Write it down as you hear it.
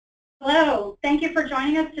Hello, thank you for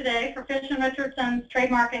joining us today for Fish & Richardson's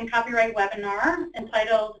Trademark and Copyright webinar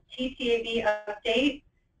entitled TTAB Update,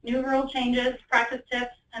 New Rule Changes, Practice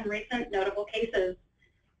Tips, and Recent Notable Cases.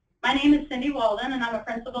 My name is Cindy Walden, and I'm a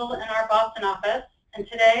principal in our Boston office. And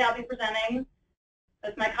today I'll be presenting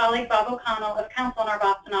with my colleague Bob O'Connell of counsel in our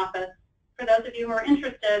Boston office. For those of you who are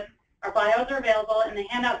interested, our bios are available in the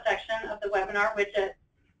handout section of the webinar widget.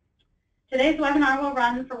 Today's webinar will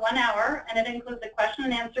run for 1 hour, and it includes a question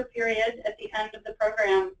and answer period at the end of the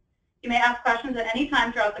program. You may ask questions at any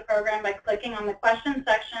time throughout the program by clicking on the question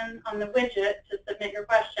section on the widget to submit your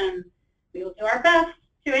question. We will do our best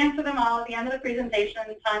to answer them all at the end of the presentation,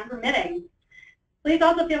 time permitting. Please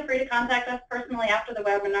also feel free to contact us personally after the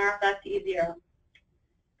webinar if that's easier.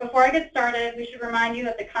 Before I get started, we should remind you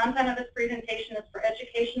that the content of this presentation is for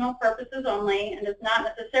educational purposes only and does not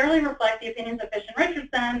necessarily reflect the opinions of Fish &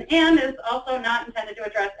 Richardson and is also not intended to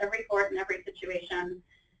address every court and every situation.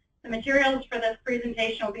 The materials for this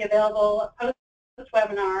presentation will be available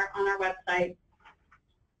post-webinar on our website.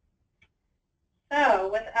 So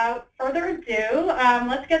without further ado,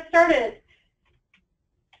 let's get started.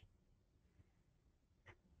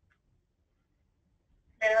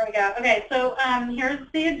 There we go. Okay, so here's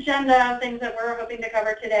the agenda of things that we're hoping to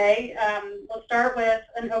cover today. We'll start with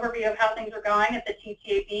an overview of how things are going at the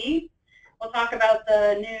TTAB. We'll talk about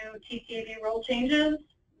the new TTAB rule changes.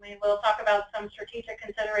 We will talk about some strategic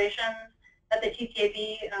considerations that the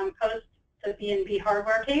TTAB post the B&B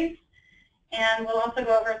hardware case. And we'll also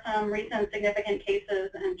go over some recent significant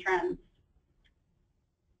cases and trends.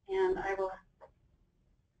 And I will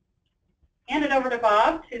hand it over to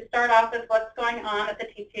Bob to start off with what's going on at the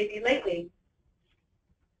TTAB lately.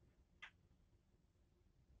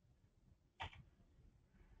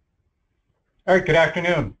 All right, good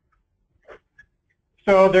afternoon.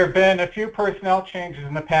 So there have been a few personnel changes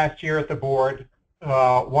in the past year at the board.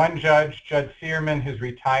 One judge, Judge Searman, has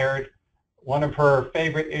retired. One of her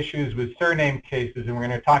favorite issues was surname cases, and we're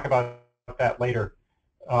going to talk about that later.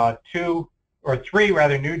 Three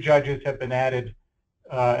new judges have been added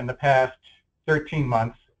in the past 13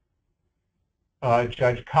 months,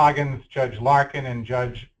 Judge Coggins, Judge Larkin, and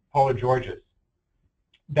Judge Paula Georges.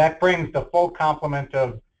 That brings the full complement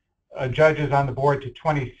of judges on the board to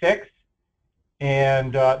 26,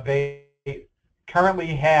 and they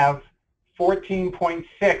currently have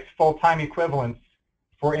 14.6 full-time equivalents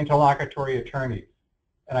for interlocutory attorneys.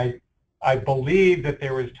 And I believe that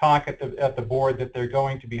there was talk at the board that they're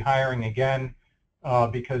going to be hiring again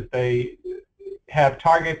because they have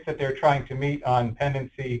targets that they're trying to meet on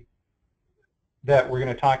pendency that we're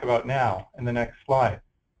going to talk about now in the next slide.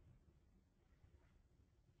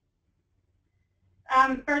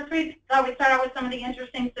 First, we thought we'd start out with some of the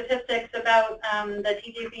interesting statistics about the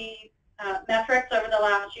TTAB metrics over the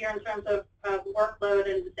last year in terms of workload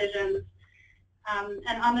and decisions.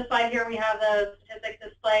 And on the slide here, we have the statistics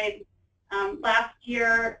displayed. Last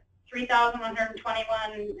year,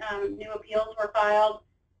 3,121 new appeals were filed.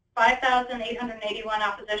 5,881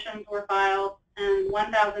 oppositions were filed, and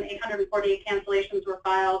 1,848 cancellations were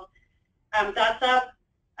filed. That's up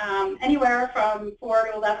anywhere from 4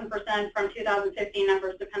 to 11% from 2015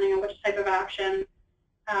 numbers, depending on which type of action.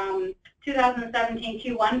 2017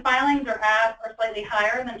 Q1 filings are at or slightly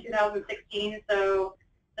higher than 2016, so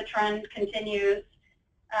the trend continues.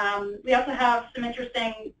 We also have some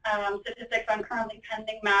interesting statistics on currently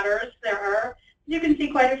pending matters. There are, you can see,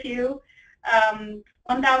 quite a few.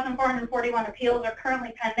 1,441 appeals are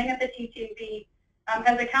currently pending at the TTAB.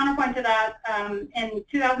 As a counterpoint to that, in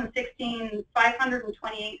 2016,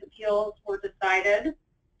 528 appeals were decided,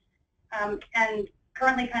 and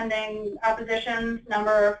currently pending oppositions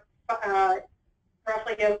number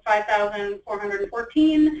roughly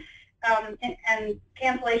 5,414, and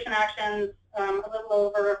cancellation actions a little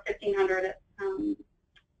over 1,500.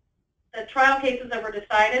 The trial cases that were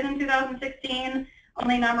decided in 2016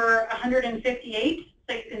 only number 158.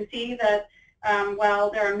 So you can see that while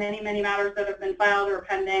there are many, many matters that have been filed or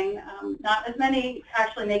pending, not as many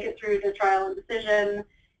actually make it through to trial and decision.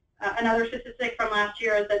 Another statistic from last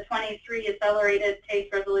year is that 23 accelerated case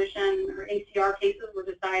resolution or ACR cases were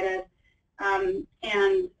decided, and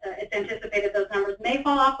it's anticipated those numbers may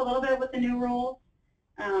fall off a little bit with the new rules,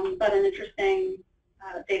 but an interesting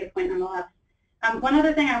data point nonetheless. One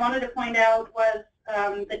other thing I wanted to point out was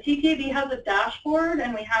the TTAB has a dashboard,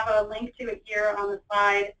 and we have a link to it here on the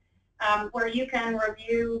slide, where you can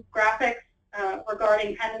review graphics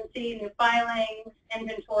regarding pendency, new filings,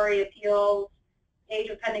 inventory, appeals, age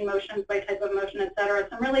of pending motions by type of motion, et cetera.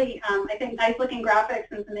 Some really, I think, nice-looking graphics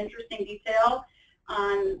and some interesting detail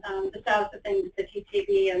on the status of things at the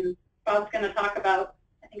TTAB. And Bob's going to talk about,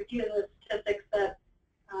 I think, a few of the statistics that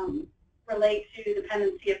relate to the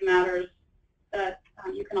pendency of matters that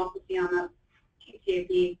you can also see on the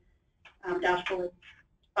TTAB dashboard.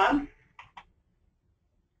 Bob?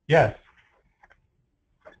 Yes.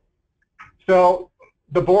 So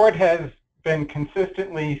the board has been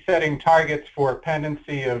consistently setting targets for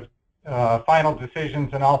pendency of final decisions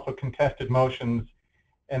and also contested motions,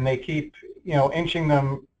 and they keep, inching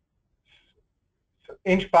them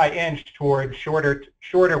inch by inch toward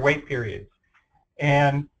shorter wait periods.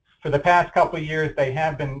 And for the past couple of years, they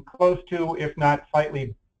have been close to, if not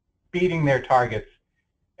slightly beating their targets.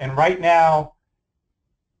 And right now,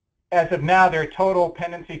 as of now, their total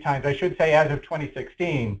pendency times, I should say as of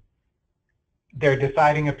 2016, they're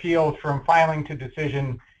deciding appeals from filing to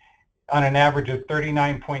decision on an average of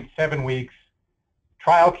 39.7 weeks.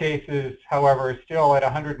 Trial cases, however, are still at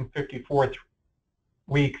 154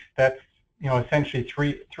 weeks. That's essentially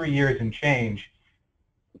three years and change.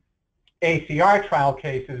 ACR trial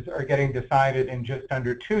cases are getting decided in just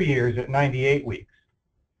under 2 years at 98 weeks.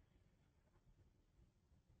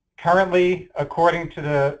 Currently, according to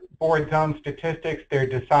the board's own statistics, they're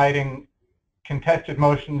deciding contested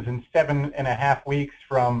motions in 7.5 weeks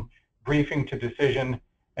from briefing to decision,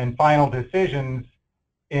 and final decisions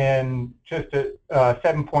in just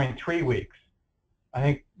 7.3 weeks. I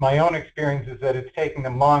think my own experience is that it's taking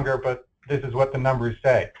them longer, but this is what the numbers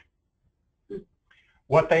say.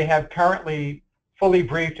 What they have currently fully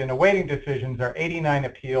briefed and awaiting decisions are 89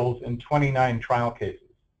 appeals and 29 trial cases.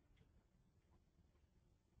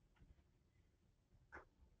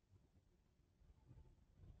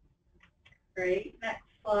 Great. Next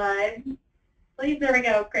slide, please. There we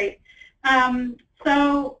go. Great.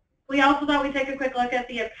 So we also thought we'd take a quick look at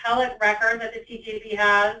the appellate record that the TTAB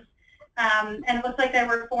has. And it looks like there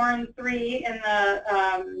were 4 and 3 in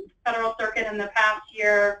the Federal Circuit in the past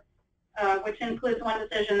year, which includes one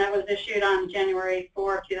decision that was issued on January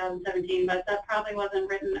 4, 2017, but that probably wasn't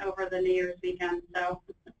written over the New Year's weekend, so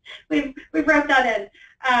we've wrote that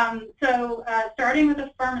in. So starting with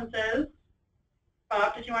affirmances,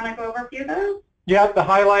 Bob, did you want to go over a few of those? Yeah, the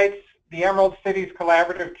highlights, the Emerald Cities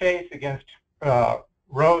collaborative case against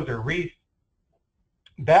Rose or Reese.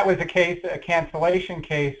 That was a cancellation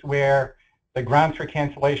case where the grounds for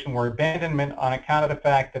cancellation were abandonment on account of the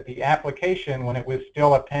fact that the application, when it was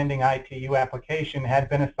still a pending ITU application, had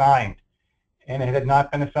been assigned, and it had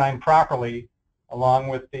not been assigned properly, along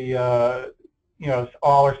with the,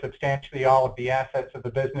 all or substantially all of the assets of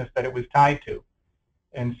the business that it was tied to.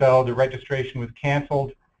 And so the registration was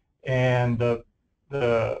canceled, and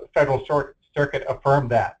the Federal Circuit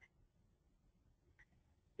affirmed that.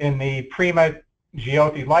 In the Prima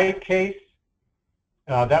Giotti Light case,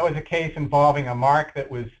 that was a case involving a mark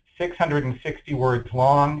that was 660 words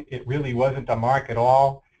long. It really wasn't a mark at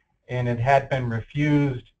all, and it had been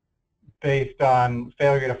refused based on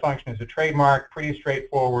failure to function as a trademark. Pretty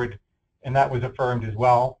straightforward, and that was affirmed as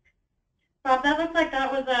well. Bob, that looks like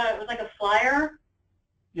that was a flyer.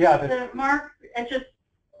 Yeah, the mark. It's just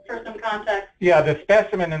for some context. Yeah, the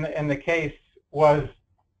specimen in the case was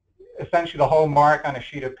essentially the whole mark on a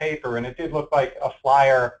sheet of paper, and it did look like a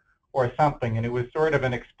flyer or something, and it was sort of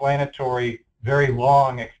an explanatory, very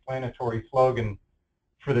long explanatory slogan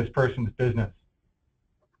for this person's business.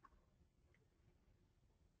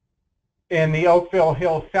 In the Oakville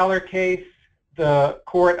Hill Cellar case, the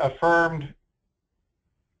court affirmed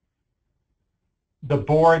the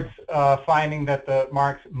board's finding that the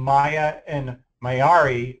marks Maya and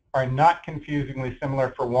Mayari are not confusingly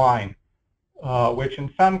similar for wine, which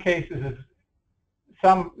in some cases is,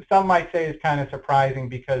 some might say is kind of surprising,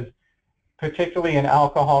 because particularly in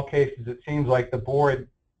alcohol cases, it seems like the board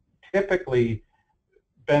typically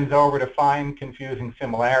bends over to find confusing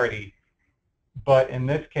similarity. But in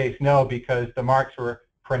this case, no, because the marks were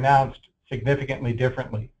pronounced significantly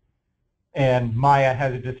differently. And Maya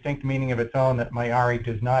has a distinct meaning of its own that Mayari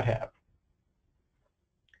does not have.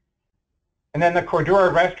 And then the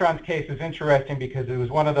Cordura Restaurants case is interesting because it was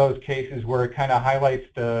one of those cases where it kind of highlights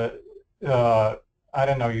the, I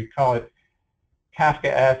don't know, you'd call it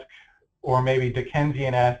Kafkaesque or maybe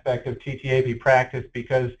Dickensian aspect of TTAB practice,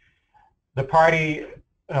 because the party,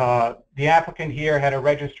 the applicant here had a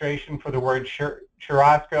registration for the word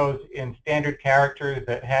churrascos in standard characters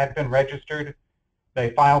that had been registered.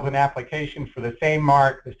 They filed an application for the same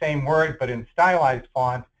mark, the same word, but in stylized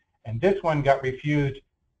font, and this one got refused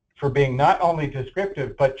for being not only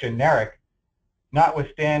descriptive but generic,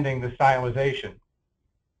 notwithstanding the stylization.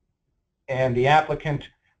 And the applicant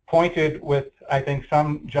pointed with, I think,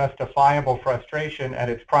 some justifiable frustration at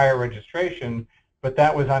its prior registration, but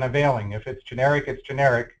that was unavailing. If it's generic, it's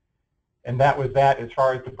generic, and that was that as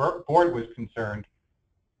far as the board was concerned.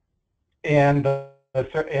 And the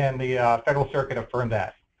Federal Circuit affirmed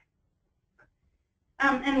that.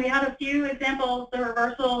 And we had a few examples, the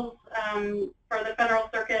reversals for the Federal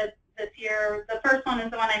Circuit this year. The first one is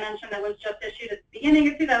the one I mentioned that was just issued at the beginning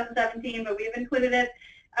of 2017, but we've included it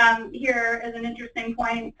here as an interesting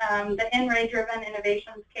point. The In-Ray-Driven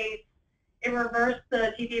Innovations case, it reversed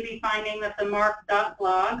the TTAB finding that the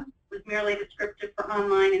mark.blog was merely descriptive for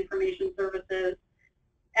online information services.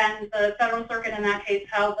 And the Federal Circuit in that case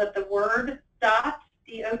held that the word dot,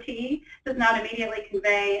 D-O-T, does not immediately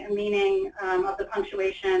convey a meaning of the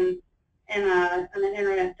punctuation in an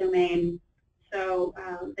internet domain. So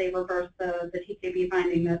they reversed the TTAB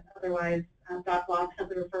finding that otherwise .blog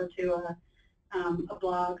simply referred to a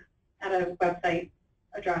blog at a website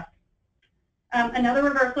address. Another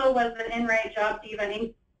reversal was the In-Ray Job Diva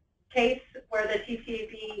Inc. case where the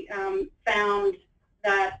TTAB found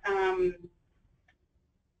that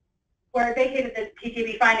where it vacated the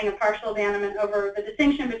TTAB finding of partial abandonment over the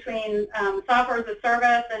distinction between software as a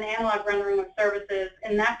service and analog rendering of services.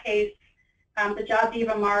 In that case, the Job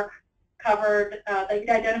Diva mark covered the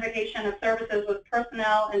identification of services with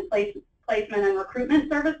personnel and placement and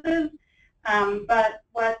recruitment services. But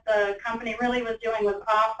what the company really was doing was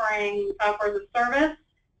offering software as a service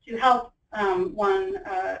to help one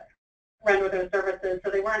render those services.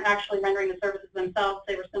 So they weren't actually rendering the services themselves.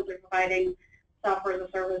 They were simply providing software as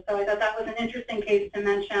a service. So I thought that was an interesting case to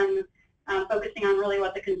mention, focusing on really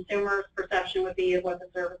what the consumer's perception would be of what the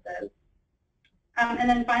service is. And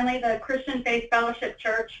then finally, the Christian Faith Fellowship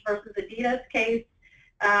Church versus Adidas case.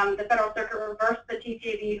 The Federal Circuit reversed the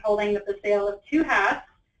TTAB holding that the sale of 2 hats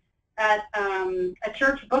at a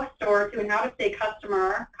church bookstore to an out-of-state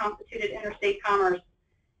customer constituted interstate commerce.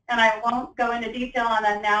 And I won't go into detail on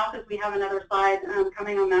that now because we have another slide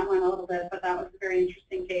coming on that one a little bit, but that was a very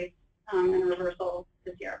interesting case and a reversal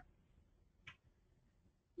this year.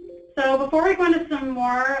 So before we go into some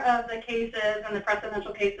more of the cases and the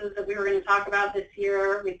precedential cases that we were going to talk about this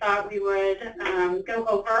year, we thought we would go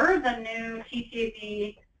over the new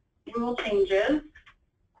TTAB rule changes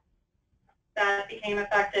that became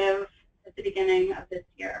effective at the beginning of this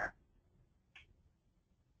year.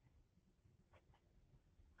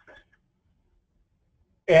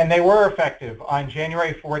 And they were effective on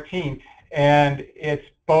January 14th, and it's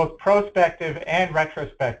both prospective and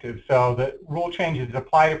retrospective. So the rule changes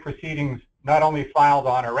apply to proceedings not only filed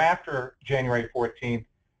on or after January 14th,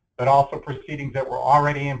 but also proceedings that were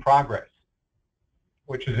already in progress,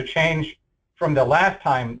 which is a change from the last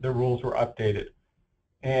time the rules were updated.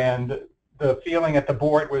 And the feeling at the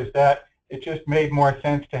board was that it just made more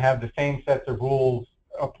sense to have the same sets of rules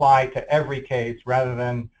apply to every case rather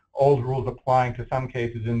than old rules applying to some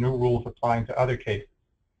cases and new rules applying to other cases.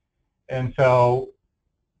 And so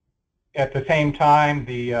at the same time,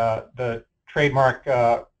 the Trademark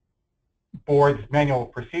Board's manual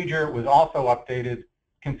of procedure was also updated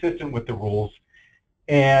consistent with the rules.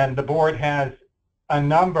 And the board has a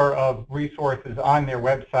number of resources on their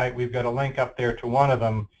website. We've got a link up there to one of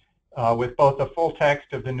them with both the full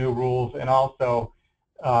text of the new rules and also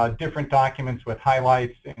different documents with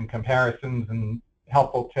highlights and comparisons and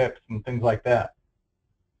helpful tips and things like that.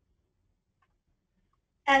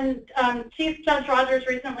 And Chief Judge Rogers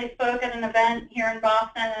recently spoke at an event here in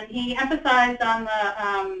Boston, and he emphasized on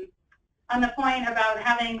the point about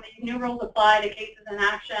having the new rules apply to cases in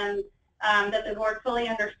action, that the board fully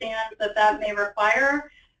understands that may require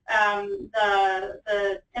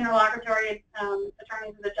the interlocutory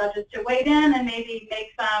attorneys and the judges to weigh in and maybe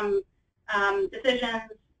make some decisions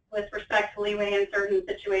with respect to leeway in certain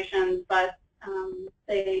situations, but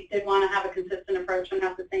they did want to have a consistent approach and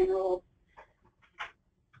have the same rules.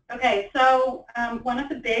 Okay, so one of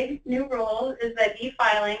the big new rules is that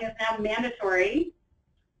e-filing is now mandatory.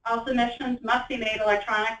 All submissions must be made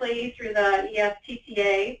electronically through the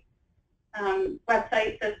EFTTA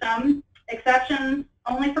website system. Exceptions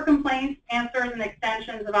only for complaints, answers, and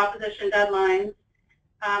extensions of opposition deadlines,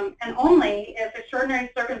 and only if extraordinary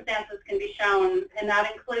circumstances can be shown, and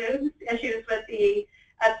that includes issues with the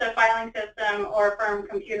ESTA filing system or firm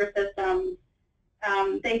computer systems.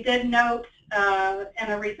 They did note in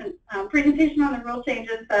a recent presentation on the rule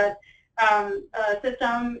changes that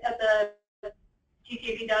system at the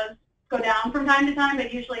TTAB does go down from time to time,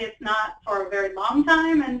 but usually it's not for a very long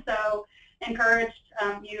time, and so encouraged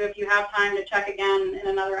you, if you have time, to check again in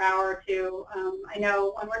another hour or two. I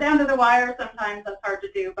know when we're down to the wire, sometimes that's hard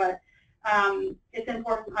to do, but it's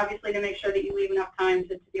important, obviously, to make sure that you leave enough time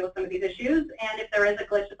to deal with some of these issues. And if there is a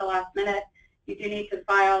glitch at the last minute, you do need to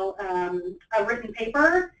file a written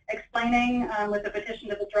paper explaining with a petition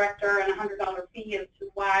to the director and a $100 fee as to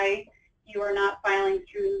why you are not filing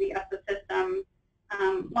through the ESTA system.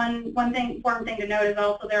 Important thing to note is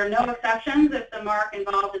also there are no exceptions if the mark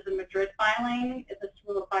involved is a Madrid filing. This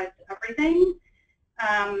rule applies to everything.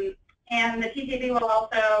 And the TTAB will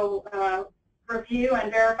also review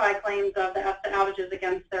and verify claims of the ESTA outages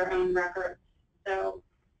against their own records. So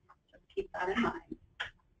just keep that in mind.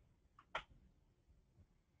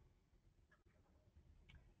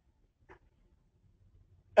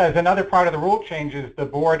 As another part of the rule changes, the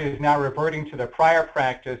board is now reverting to the prior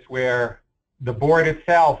practice where the board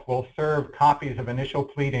itself will serve copies of initial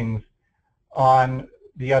pleadings on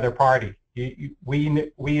the other party.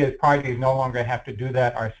 We as parties no longer have to do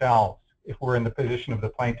that ourselves if we're in the position of the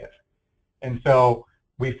plaintiff. And so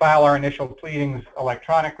we file our initial pleadings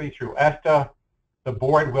electronically through ESTA. The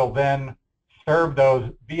board will then serve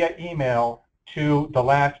those via email to the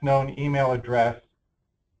last known email address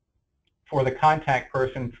for the contact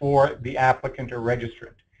person for the applicant or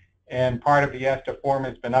registrant. And part of the ESTA form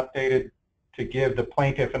has been updated to give the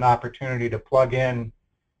plaintiff an opportunity to plug in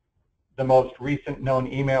the most recent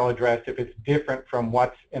known email address if it's different from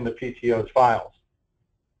what's in the PTO's files.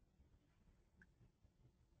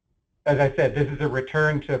 As I said, this is a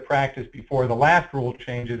return to practice before the last rule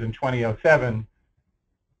changes in 2007,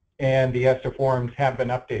 and the ESTA forms have been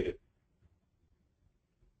updated.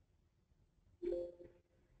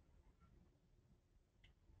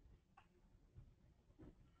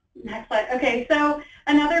 Next slide. Okay, so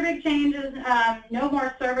another big change is no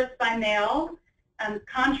more service by mail.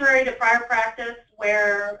 Contrary to prior practice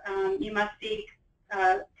where you must seek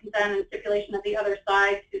consent and stipulation of the other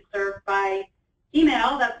side to serve by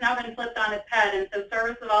email, that's now been flipped on its head. And so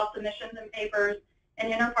service of all submissions and papers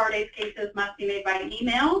in inter partes cases must be made by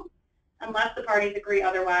email unless the parties agree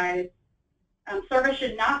otherwise. Service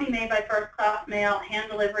should not be made by first-class mail,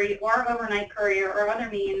 hand delivery, or overnight courier or other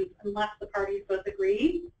means unless the parties both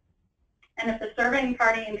agree. And if the serving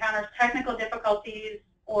party encounters technical difficulties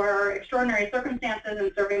or extraordinary circumstances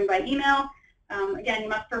in serving by email, again, you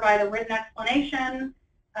must provide a written explanation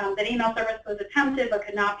that email service was attempted but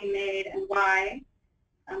could not be made and why.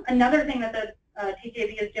 Another thing that the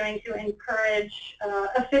TTAB is doing to encourage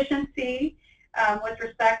efficiency with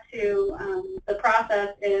respect to the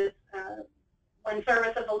process is when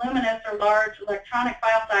service of voluminous or large electronic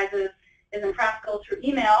file sizes is impractical through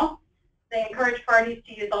email, they encourage parties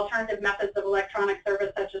to use alternative methods of electronic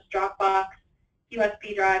service such as Dropbox,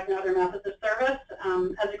 USB drives, and other methods of service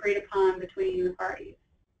as agreed upon between the parties.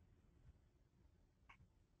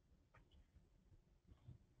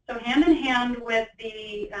 So hand in hand with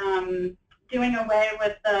the doing away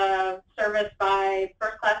with the service by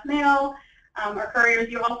first-class mail or couriers,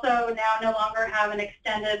 you also now no longer have an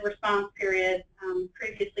extended response period.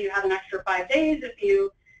 Previously, you had an extra 5 days if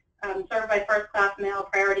you served by first-class mail,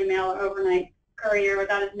 priority mail, or overnight courier.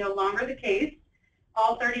 That is no longer the case.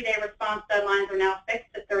 All 30-day response deadlines are now fixed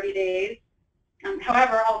at 30 days.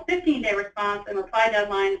 However, all 15-day response and reply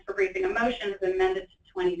deadlines for briefing a motion have been amended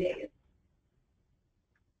to 20 days.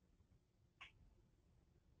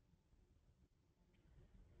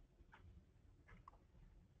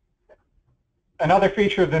 Another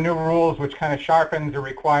feature of the new rules, which kind of sharpens a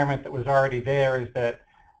requirement that was already there, is that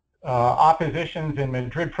oppositions in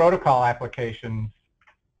Madrid Protocol applications,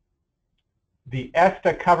 the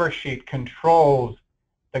ESTA cover sheet controls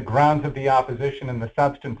the grounds of the opposition and the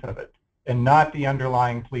substance of it, and not the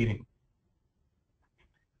underlying pleading.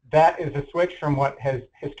 That is a switch from what has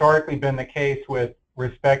historically been the case with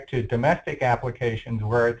respect to domestic applications,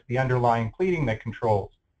 where it's the underlying pleading that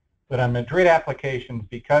controls. But on Madrid applications,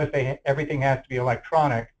 because everything has to be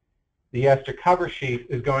electronic, the ESTA cover sheet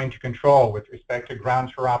is going to control with respect to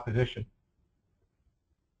grounds for opposition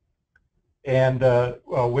and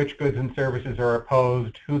which goods and services are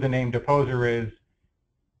opposed, who the named opposer is,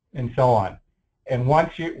 and so on. And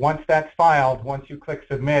once that's filed, once you click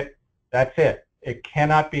submit, that's it. It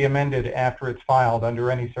cannot be amended after it's filed under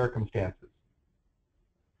any circumstances.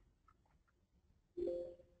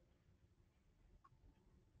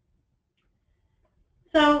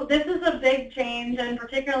 So this is a big change, and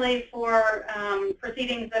particularly for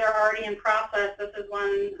proceedings that are already in process, this is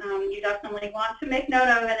one you definitely want to make note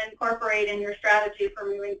of and incorporate in your strategy for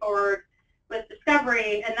moving forward with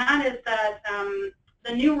discovery. And that is that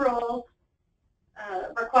the new rules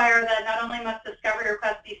require that not only must discovery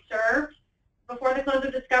requests be served before the close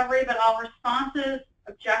of discovery, but all responses,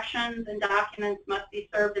 objections, and documents must be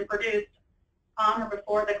served and produced on or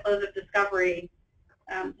before the close of discovery.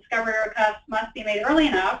 Discovery requests must be made early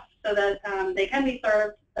enough so that they can be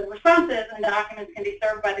served, the responses and documents can be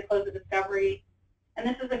served by the close of discovery. And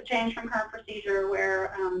this is a change from current procedure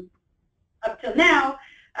where up till now,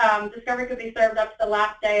 Discovery could be served up to the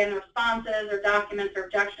last day, and responses or documents or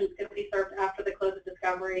objections could be served after the close of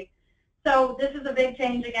discovery. So this is a big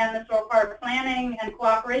change. Again, this will require planning and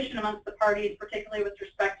cooperation amongst the parties, particularly with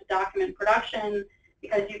respect to document production,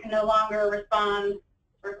 because you can no longer respond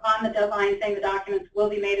on the deadline saying the documents will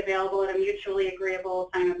be made available at a mutually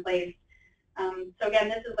agreeable time and place. So again,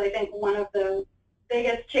 this is, I think, one of the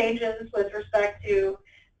biggest changes with respect to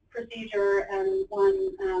procedure, and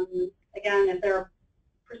one, again, if there are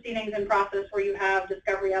proceedings in process where you have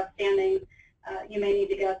discovery outstanding, you may need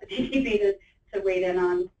to get the TTAB to weigh in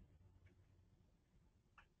on.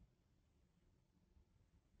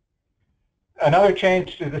 Another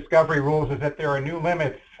change to discovery rules is that there are new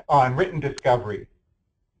limits on written discovery.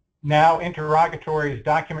 Now, interrogatories,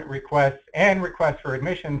 document requests, and requests for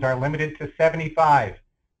admissions are limited to 75,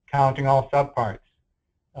 counting all subparts.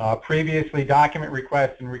 Previously, document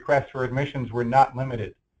requests and requests for admissions were not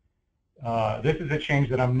limited. This is a change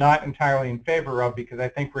that I'm not entirely in favor of, because I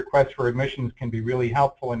think requests for admissions can be really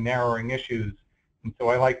helpful in narrowing issues, and so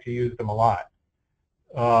I like to use them a lot.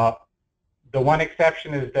 The one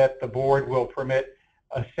exception is that the board will permit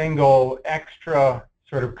a single extra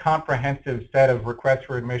sort of comprehensive set of requests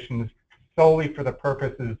for admissions solely for the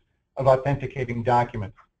purposes of authenticating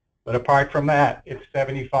documents. But apart from that, it's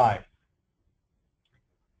 75.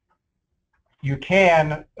 You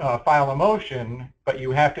can file a motion, but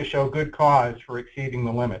you have to show good cause for exceeding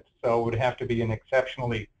the limits. So it would have to be an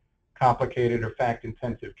exceptionally complicated or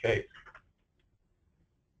fact-intensive case.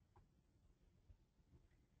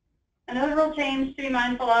 Another rule change to be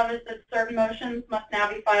mindful of is that certain motions must now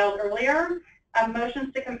be filed earlier.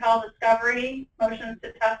 Motions to compel discovery, motions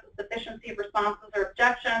to test the sufficiency of responses or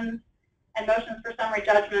objections, and motions for summary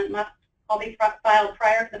judgment must all be filed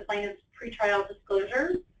prior to the plaintiff's pretrial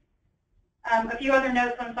disclosures. A few other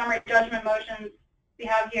notes on summary judgment motions we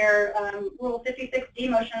have here. Rule 56D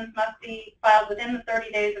motions must be filed within the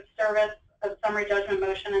 30 days of service of summary judgment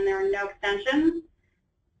motion, and there are no extensions.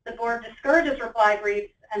 The board discourages reply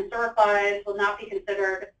briefs, and surreplies will not be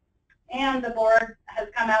considered. And the board has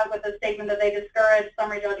come out with a statement that they discourage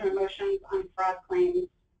summary judgment motions on fraud claims.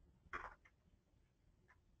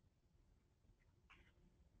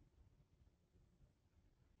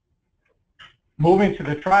 Moving to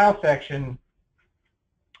the trial section,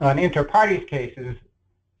 on inter-parties cases,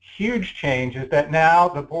 huge change is that now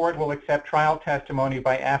the board will accept trial testimony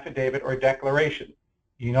by affidavit or declaration.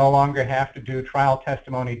 You no longer have to do trial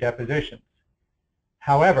testimony depositions.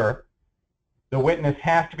 However, the witness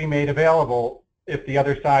has to be made available if the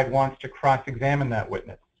other side wants to cross-examine that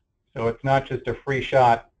witness. So it's not just a free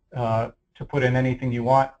shot to put in anything you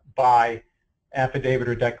want by affidavit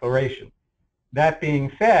or declaration. That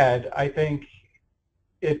being said, I think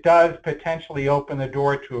it does potentially open the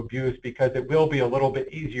door to abuse, because it will be a little bit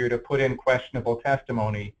easier to put in questionable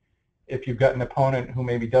testimony if you've got an opponent who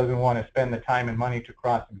maybe doesn't want to spend the time and money to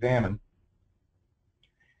cross-examine.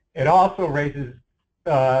 It also raises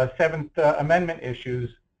Seventh Amendment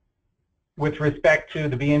issues with respect to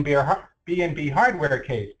the B&B hardware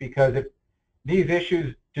case, because if these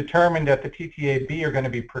issues determined at the TTAB are going to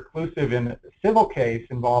be preclusive in a civil case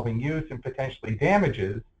involving use and potentially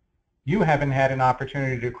damages, you haven't had an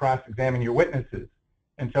opportunity to cross-examine your witnesses,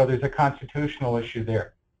 and so there's a constitutional issue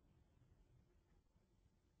there.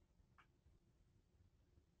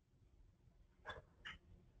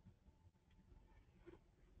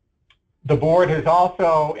 The board has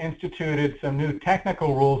also instituted some new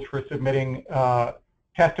technical rules for submitting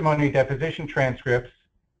testimony deposition transcripts.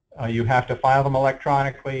 You have to file them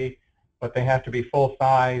electronically, but they have to be full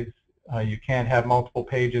size. You can't have multiple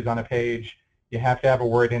pages on a page. You have to have a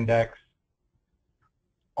word index.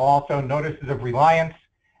 Also, notices of reliance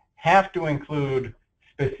have to include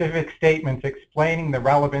specific statements explaining the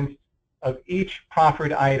relevance of each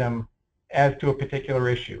proffered item as to a particular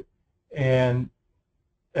issue. And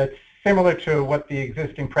that's similar to what the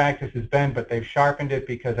existing practice has been, but they've sharpened it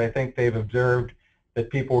because I think they've observed that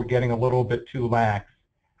people were getting a little bit too lax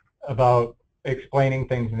about explaining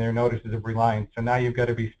things in their notices of reliance. So now you've got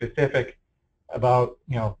to be specific about,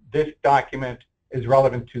 this document is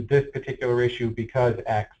relevant to this particular issue because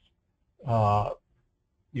X.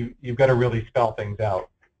 You've got to really spell things out.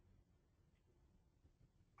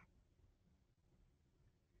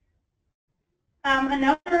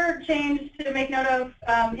 Another change to make note of,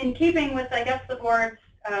 in keeping with, I guess, the board's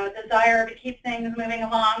desire to keep things moving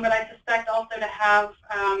along, but I suspect also to have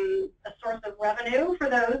a source of revenue for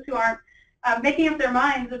those who aren't making up their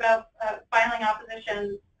minds about filing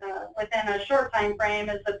oppositions within a short time frame,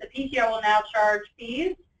 is that the PTO will now charge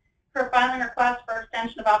fees for filing requests for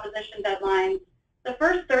extension of opposition deadlines The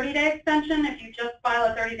first 30-day extension, if you just file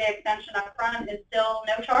a 30-day extension up front, is still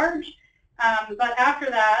no charge. But after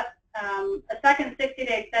that, a second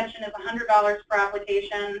 60-day extension is $100 per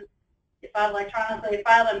application. If filed electronically, if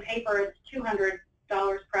filed on paper, it's $200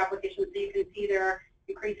 per application. So you can see they're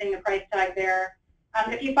increasing the price tag there.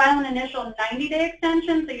 If you file an initial 90-day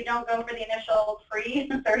extension, so you don't go for the initial free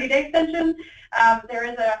 30-day extension, there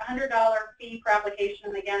is a $100 fee per application.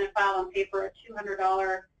 And again, if filed on paper, a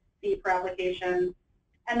 $200 fee per application.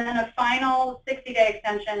 And then a final 60-day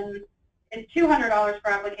extension is $200 per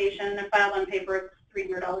application, and filed on paper, it's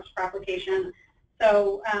 $300 per application.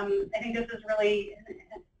 So I think this is really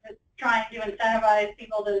trying to incentivize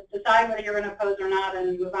people to decide whether you're going to oppose or not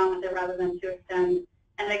and move on with it rather than to extend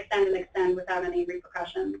and extend and extend without any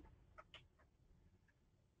repercussions.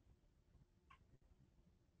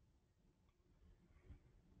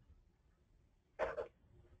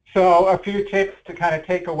 So a few tips to kind of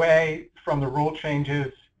take away from the rule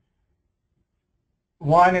changes.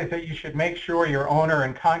 One is that you should make sure your owner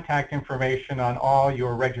and contact information on all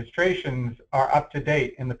your registrations are up to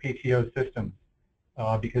date in the PTO system,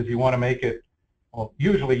 because you want to make it, well,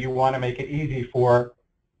 usually you want to make it easy for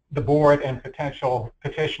the board and potential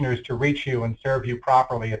petitioners to reach you and serve you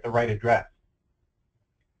properly at the right address.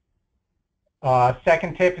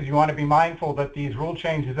 Second tip is you want to be mindful that these rule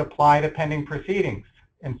changes apply to pending proceedings.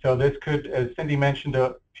 And so this could, as Cindy mentioned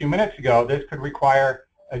a few minutes ago, this could require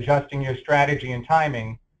adjusting your strategy and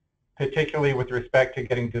timing, particularly with respect to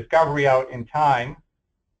getting discovery out in time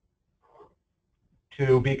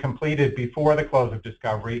to be completed before the close of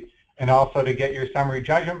discovery, and also to get your summary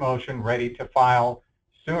judgment motion ready to file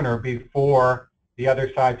sooner before the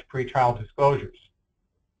other side's pretrial disclosures.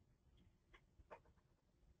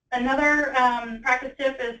 Another practice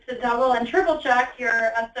tip is to double and triple check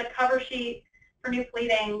the cover sheet for new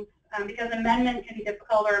pleadings, because amendment can be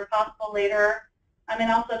difficult or impossible later. And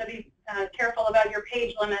also to be careful about your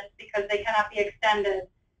page limits, because they cannot be extended.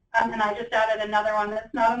 And I just added another one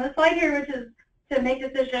that's not on the slide here, which is to make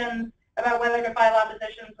decisions about whether to file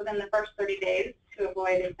oppositions within the first 30 days to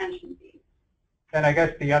avoid extension fees. And I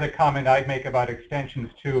guess the other comment I'd make about extensions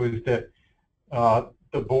too is that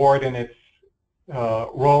the board in its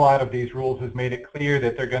rollout of these rules has made it clear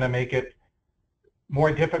that they're going to make it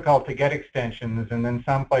more difficult to get extensions, and in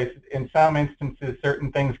some places, in some instances, certain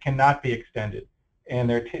things cannot be extended. And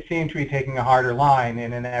they seem to be taking a harder line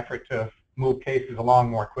in an effort to move cases along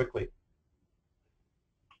more quickly.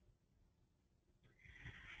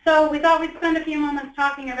 So we thought we'd spend a few moments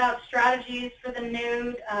talking about strategies for the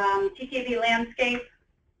new TTAB landscape.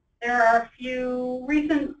 There are a few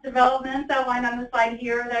recent developments outlined on the slide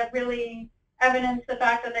here that really evidence the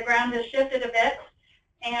fact that the ground has shifted a bit.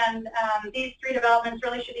 And these three developments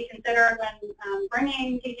really should be considered when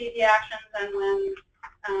bringing TTAB actions and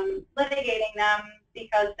when litigating them,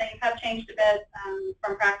 because things have changed a bit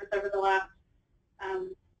from practice over the last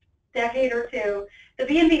decade or two. The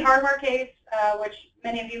B&B hardware case, which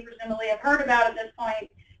many of you presumably have heard about at this point,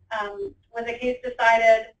 was a case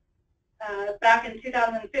decided back in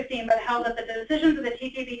 2015, but held that the decisions of the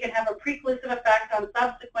TTAB can have a preclusive effect on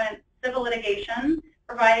subsequent civil litigation,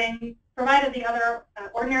 provided the other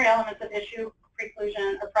ordinary elements of issue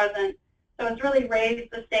preclusion are present. So it's really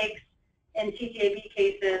raised the stakes in TTAB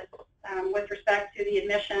cases with respect to the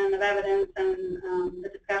admission of evidence and the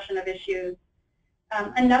discussion of issues.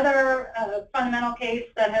 Another fundamental case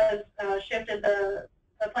that has shifted the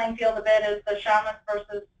playing field a bit is the Shamus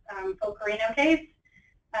versus Focarino case,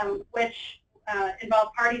 which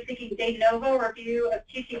involved parties seeking de novo review of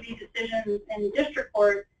TTAB decisions in district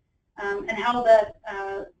court, and held that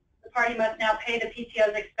the party must now pay the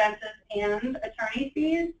PTO's expenses and attorney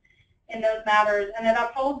fees in those matters. And it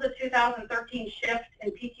upholds the 2013 shift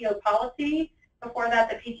in PTO policy. Before that,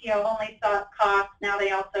 the PTO only sought costs. Now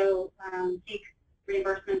they also seek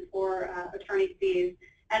reimbursement for attorney fees.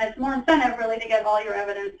 And it's more incentive, really, to get all your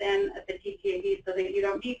evidence in at the TTAB so that you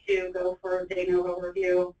don't need to go for de novo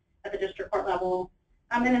review at the district court level.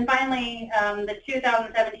 And then finally, the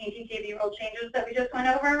 2017 TTAB rule changes that we just went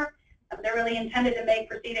over, they're really intended to make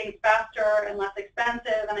proceedings faster and less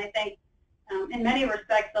expensive. And I think in many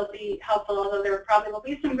respects they'll be helpful, although there probably will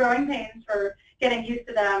be some growing pains for getting used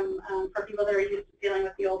to them for people that are used to dealing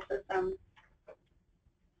with the old system.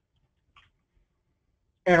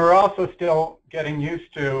 And we're also still getting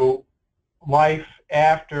used to life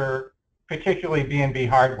after, particularly B&B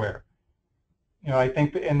hardware. You know, I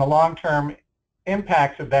think that in the long term,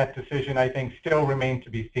 impacts of that decision, I think, still remain to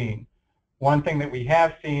be seen. One thing that we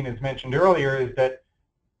have seen, as mentioned earlier, is that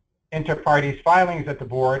inter-parties filings at the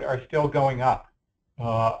board are still going up,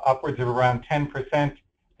 upwards of around 10%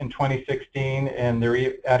 in 2016, and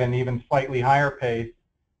they're at an even slightly higher pace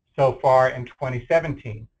so far in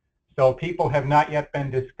 2017. So people have not yet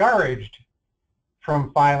been discouraged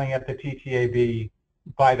from filing at the TTAB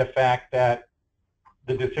by the fact that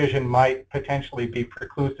the decision might potentially be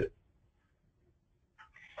preclusive.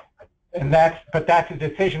 And that's a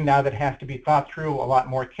decision now that has to be thought through a lot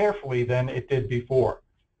more carefully than it did before.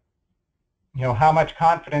 You know, how much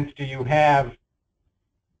confidence do you have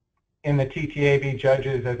in the TTAB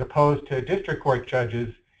judges as opposed to district court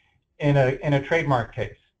judges in a trademark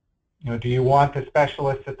case? You know, do you want the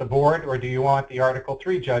specialists at the board, or do you want the Article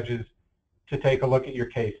 3 judges to take a look at your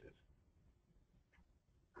cases?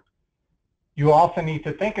 You also need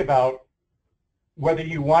to think about whether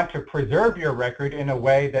you want to preserve your record in a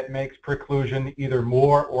way that makes preclusion either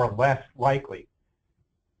more or less likely.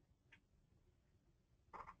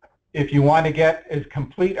 If you want to get as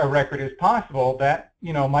complete a record as possible, that,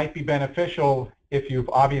 you know, might be beneficial if you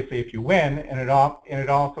win, and it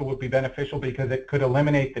also would be beneficial because it could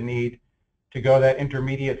eliminate the need to go that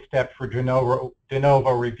intermediate step for de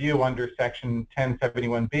novo review under Section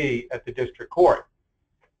 1071B at the district court.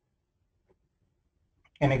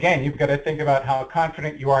 And again, you've got to think about how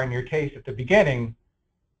confident you are in your case at the beginning,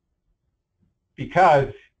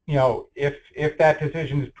 because, you know, if that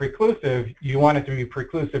decision is preclusive, you want it to be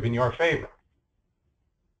preclusive in your favor.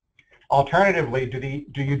 Alternatively,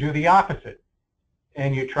 do you do the opposite,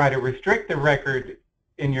 and you try to restrict the record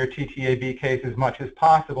in your TTAB case as much as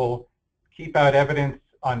possible, keep out evidence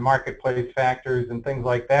on marketplace factors and things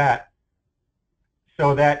like that,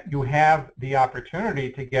 so that you have the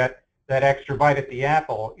opportunity to get that extra bite at the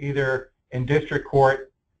apple, either in district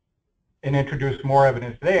court and introduce more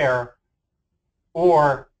evidence there,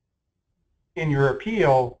 or in your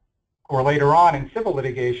appeal, or later on in civil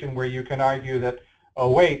litigation, where you can argue that,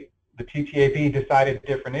 oh wait, the TTAB decided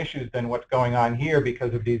different issues than what's going on here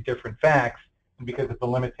because of these different facts and because of the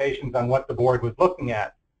limitations on what the board was looking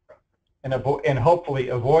at, and hopefully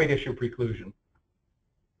avoid issue preclusion.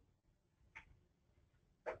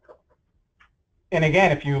 And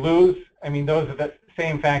again, if you lose, I mean, those are the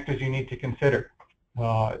same factors you need to consider.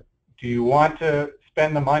 Do you want to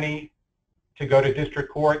spend the money to go to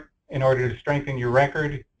district court in order to strengthen your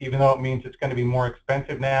record, even though it means it's going to be more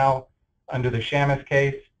expensive now under the Shamus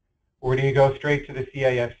case, or do you go straight to the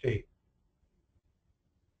CAFC?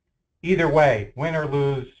 Either way, win or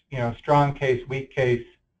lose, you know, strong case, weak case,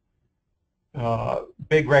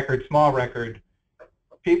 big record, small record,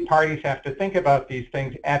 parties have to think about these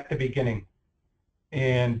things at the beginning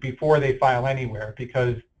and before they file anywhere,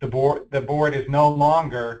 because the board is no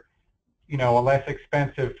longer, you know, a less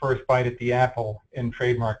expensive first bite at the apple in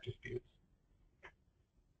trademark disputes.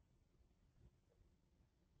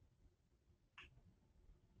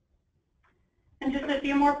 And just a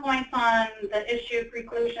few more points on the issue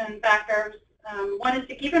preclusion factors. One is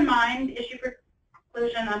to keep in mind issue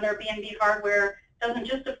preclusion under B&B hardware doesn't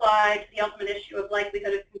just apply to the ultimate issue of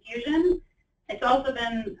likelihood of confusion. It's also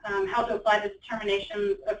been how to apply the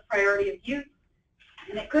determinations of priority of use,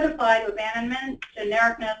 and it could apply to abandonment,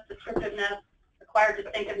 genericness, descriptiveness, acquired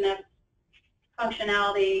distinctiveness,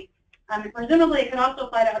 functionality. Presumably, it could also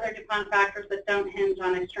apply to other DuPont factors that don't hinge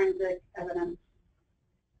on extrinsic evidence.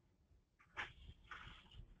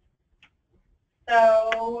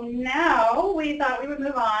 So now we thought we would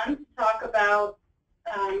move on to talk about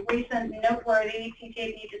recent noteworthy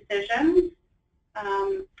TTAB decisions.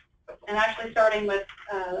 And actually starting with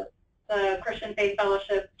the Christian Faith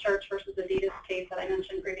Fellowship Church versus Adidas case that I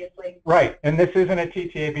mentioned previously. Right, and this isn't a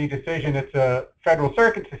TTAB decision, it's a Federal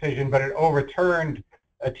Circuit decision, but it overturned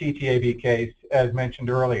a TTAB case, as mentioned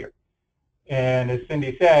earlier. And as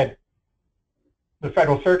Cindy said, the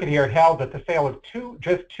Federal Circuit here held that the sale of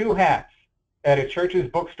just two hats at a church's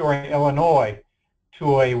bookstore in Illinois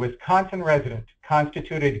to a Wisconsin resident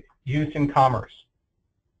constituted use in commerce.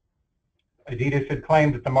 Adidas had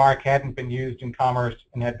claimed that the mark hadn't been used in commerce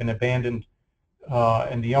and had been abandoned,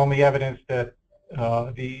 and the only evidence that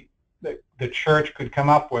the church could come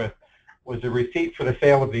up with was a receipt for the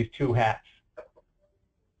sale of these two hats.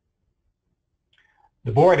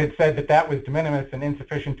 The board had said that that was de minimis and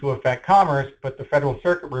insufficient to affect commerce, but the Federal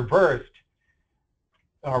Circuit reversed,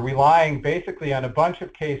 relying basically on a bunch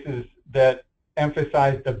of cases that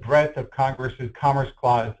emphasized the breadth of Congress's Commerce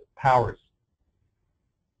Clause powers.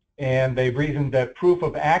 And they reasoned that proof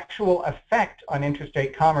of actual effect on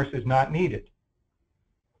interstate commerce is not needed.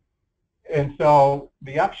 And so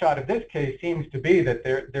the upshot of this case seems to be that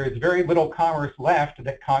there's very little commerce left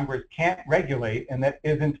that Congress can't regulate, and that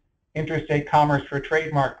isn't interstate commerce for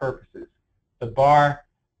trademark purposes. The bar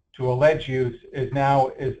to allege use is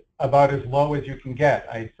about as low as you can get.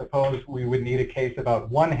 I suppose we would need a case about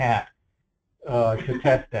 1 hat to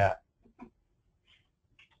test that.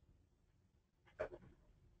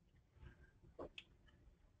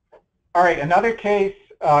 All right, another case,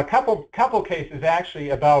 a couple cases actually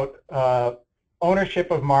about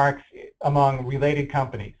ownership of marks among related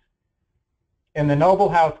companies. In the Noble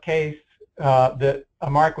House case, a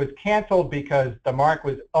mark was canceled because the mark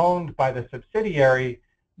was owned by the subsidiary,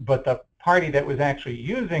 but the party that was actually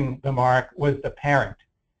using the mark was the parent.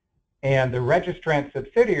 And the registrant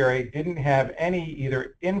subsidiary didn't have any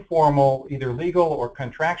either informal, either legal or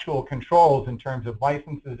contractual controls in terms of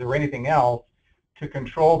licenses or anything else to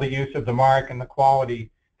control the use of the mark and the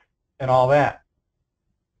quality and all that.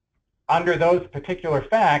 Under those particular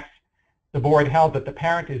facts, the board held that the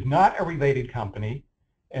parent is not a related company,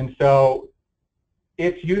 and so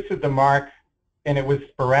its use of the mark, and it was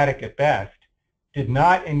sporadic at best, did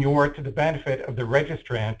not inure to the benefit of the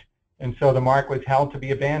registrant, and so the mark was held to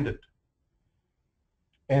be abandoned.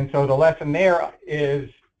 And so the lesson there is,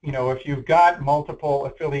 you know, if you've got multiple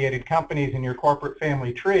affiliated companies in your corporate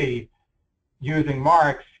family tree using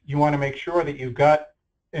marks, you want to make sure that you've got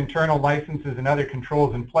internal licenses and other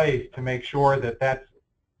controls in place to make sure that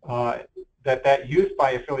that use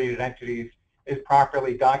by affiliated entities is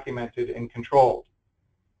properly documented and controlled.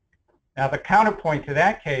 Now, the counterpoint to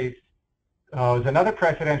that case was another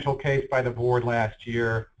precedential case by the board last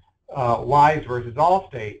year, Wise versus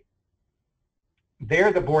Allstate.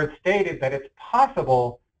 There, the board stated that it's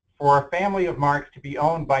possible for a family of marks to be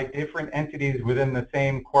owned by different entities within the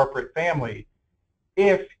same corporate family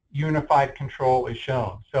if unified control is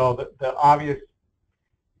shown. So the obvious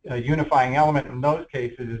unifying element in those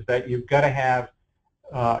cases is that you've got to have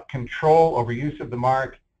control over use of the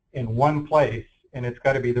mark in one place, and it's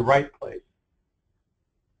got to be the right place.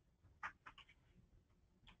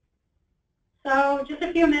 So just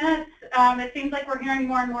a few minutes. It seems like we're hearing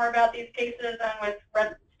more and more about these cases, and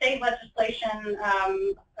with state legislation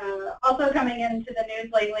also coming into the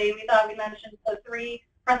news lately, we thought we mentioned the 3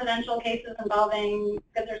 presidential cases involving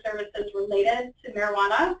goods or services related to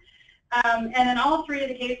marijuana. And in all 3 of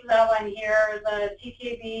the cases outlined here, the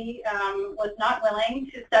TTAB was not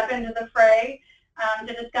willing to step into the fray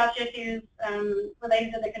to discuss issues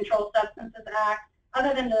related to the Controlled Substances Act,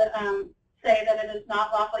 other than to say that it is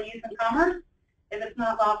not lawful use in commerce if it's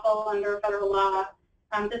not lawful under federal law.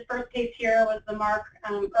 This first case here was the mark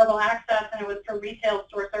Herbal Access, and it was for retail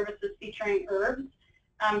store services featuring herbs.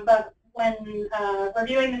 But when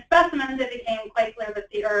reviewing the specimens, it became quite clear that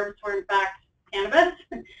the herbs were in fact cannabis.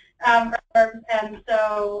 And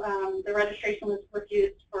so the registration was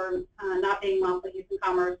refused for not being lawful use in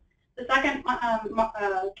commerce. The second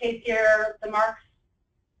case here, the marks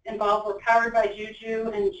involved were powered by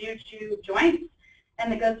Juju and Juju joints,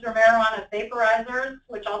 and the goods were marijuana vaporizers,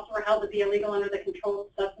 which also were held to be illegal under the Controlled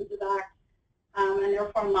Substances Act, and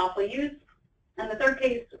therefore unlawful use. And the third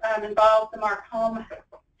case involved the mark Home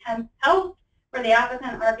Health, where the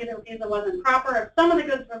applicant argued the refusal wasn't proper if some of the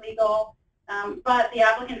goods were legal, but the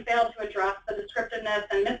applicant failed to address the descriptiveness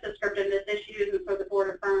and misdescriptiveness issues, and so the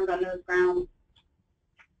board affirmed on those grounds.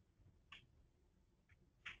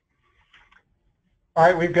 All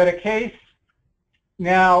right, we've got a case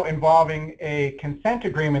now involving a consent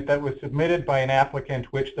agreement that was submitted by an applicant,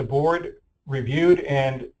 which the board reviewed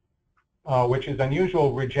and, which is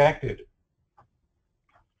unusual, rejected.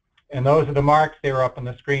 And those are the marks. They're up on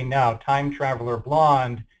the screen now: Time Traveler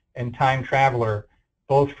Blonde and Time Traveler,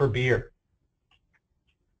 both for beer.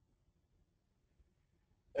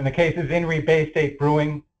 And the case is in re Bay State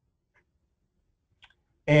Brewing.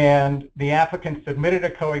 And the applicant submitted a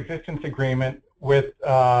coexistence agreement with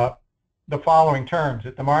the following terms: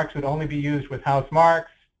 that the marks would only be used with house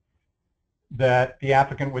marks, that the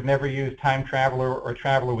applicant would never use Time Traveler or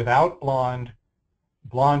Traveler without Blonde.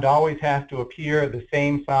 Blonde always has to appear the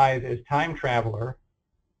same size as Time Traveler.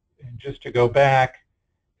 And just to go back,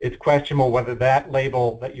 it's questionable whether that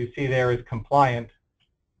label that you see there is compliant.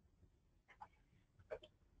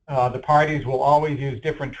 The parties will always use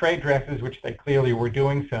different trade dresses, which they clearly were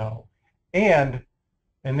doing so. And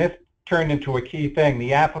this turned into a key thing.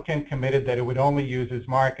 The applicant committed that it would only use his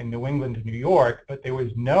mark in New England and New York, but there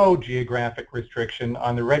was no geographic restriction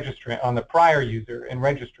on the registrant, on the prior user and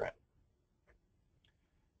registrant.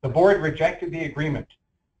 The board rejected the agreement.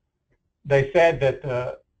 They said that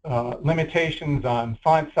the limitations on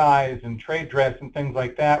font size and trade dress and things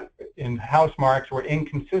like that in house marks were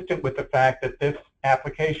inconsistent with the fact that this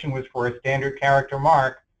application was for a standard character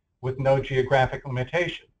mark with no geographic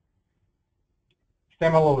limitation.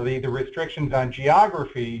 Similarly, the restrictions on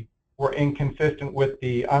geography were inconsistent with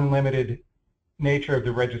the unlimited nature of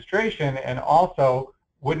the registration, and also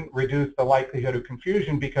wouldn't reduce the likelihood of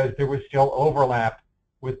confusion because there was still overlap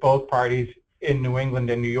with both parties in New England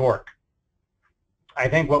and New York. I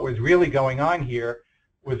think what was really going on here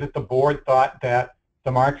was that the board thought that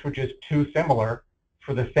the marks were just too similar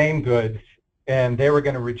for the same goods, and they were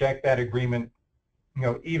going to reject that agreement,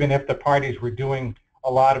 even if the parties were doing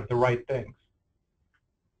a lot of the right things.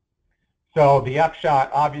 So the upshot,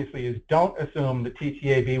 obviously, is don't assume the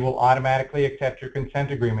TTAB will automatically accept your consent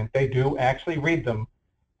agreement. They do actually read them.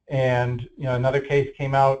 And another case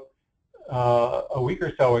came out a week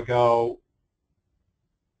or so ago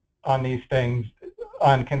on these things,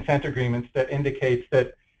 on consent agreements, that indicates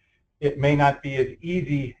that it may not be as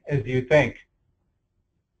easy as you think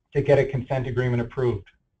to get a consent agreement approved.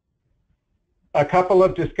 A couple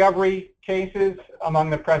of discovery cases among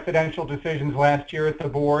the precedential decisions last year at the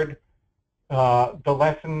board. The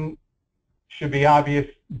lesson should be obvious: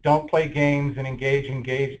 don't play games and engage in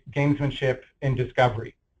gamesmanship in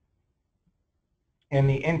discovery. In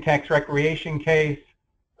the Intex Recreation case,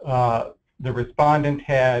 the respondent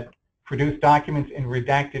had produced documents in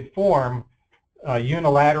redacted form,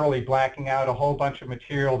 unilaterally blacking out a whole bunch of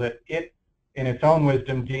material that it, in its own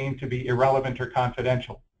wisdom, deemed to be irrelevant or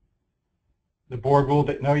confidential. The board ruled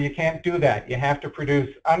that no, you can't do that. You have to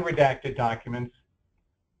produce unredacted documents.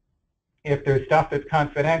 If there's stuff that's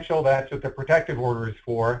confidential, that's what the protective order is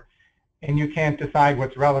for, and you can't decide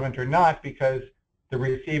what's relevant or not because the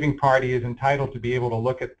receiving party is entitled to be able to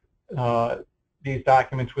look at these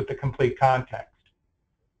documents with the complete context.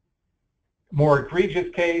 More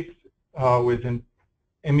egregious case was in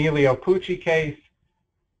Emilio Pucci case.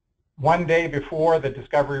 One day before the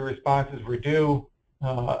discovery responses were due,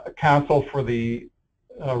 counsel for the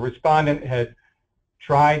respondent had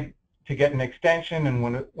tried to get an extension, and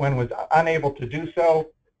when was unable to do so,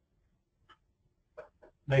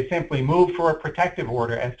 they simply moved for a protective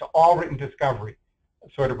order as to all written discovery,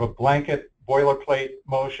 sort of a blanket boilerplate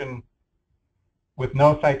motion with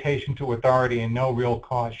no citation to authority and no real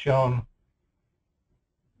cause shown.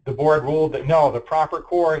 The board ruled that no, the proper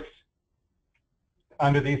course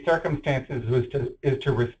under these circumstances is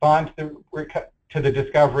to respond to the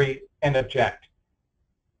discovery and object.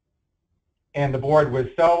 And the board was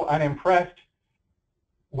so unimpressed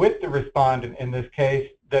with the respondent in this case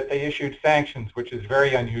that they issued sanctions, which is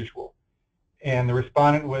very unusual. And the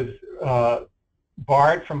respondent was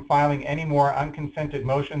barred from filing any more unconsented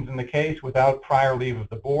motions in the case without prior leave of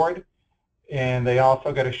the board. And they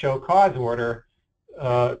also got a show cause order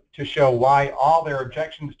to show why all their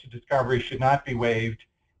objections to discovery should not be waived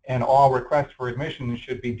and all requests for admission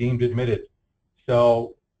should be deemed admitted.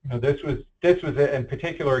 So this was in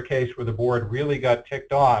particular a case where the board really got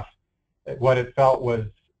ticked off at what it felt was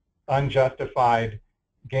unjustified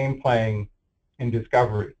game playing in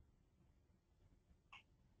discovery.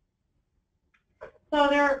 So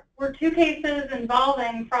there were two cases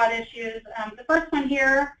involving fraud issues. The first one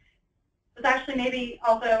here was actually maybe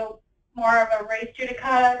also more of a res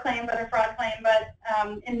judicata claim, but a fraud claim. But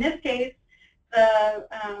in this case, a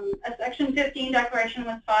Section 15 declaration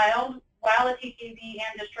was filed while the TTAB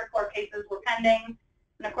and district court cases were pending.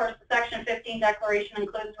 And of course, the Section 15 declaration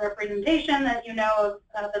includes representation that you know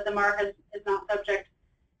of, that the mark is not subject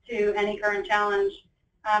to any current challenge.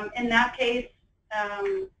 In that case,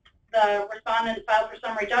 the respondent filed for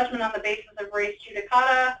summary judgment on the basis of res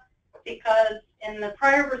judicata because in the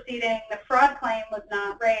prior proceeding, the fraud claim was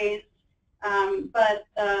not raised, but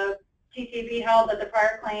the TTAB held that the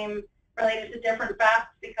prior claim related to different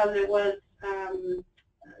facts because it was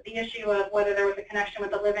the issue of whether there was a connection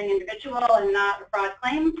with a living individual and not a fraud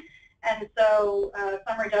claim. And so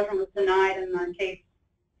summary judgment was denied and the case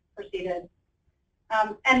proceeded.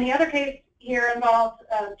 And the other case here involved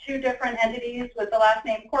two different entities with the last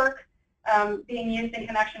name Quirk being used in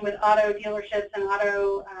connection with auto dealerships and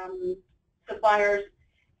auto suppliers.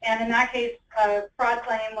 And in that case, a fraud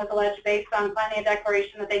claim was alleged based on finding a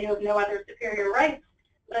declaration that they knew of no other superior rights,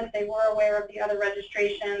 but they were aware of the other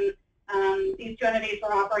registration. These two entities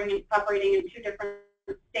were operating in two different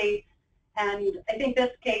states. And I think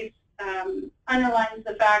this case underlines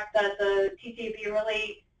the fact that the TTAB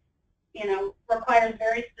really, requires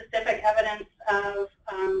very specific evidence of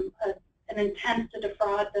an intent to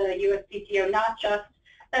defraud the USPTO, not just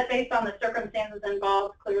that based on the circumstances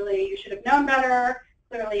involved, clearly you should have known better,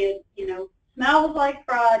 clearly it smells like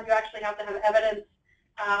fraud. You actually have to have evidence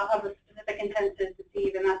of a specific intent to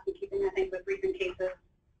deceive, and that's in keeping, I think, with recent cases.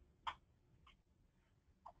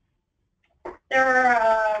 There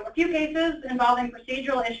are a few cases involving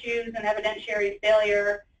procedural issues and evidentiary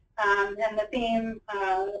failure, and the theme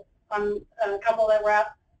on a couple that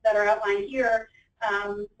are outlined here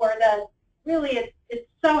were that really it's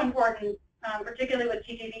so important particularly with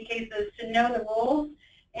TTAB cases, to know the rules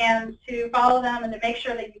and to follow them and to make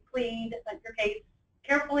sure that you plead your case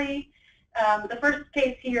carefully. The first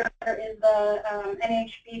case here is the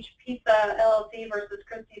NH Beach Pizza LLC versus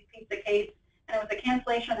Christie's Pizza case, and it was a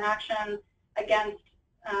cancellation action against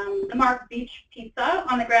the mark Beach Pizza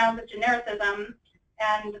on the grounds of genericism.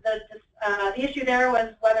 And the issue there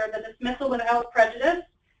was whether the dismissal without prejudice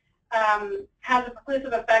has a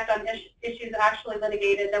preclusive effect on issues actually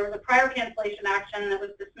litigated. There was a prior cancellation action that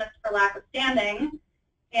was dismissed for lack of standing,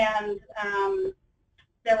 and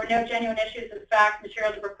there were no genuine issues of fact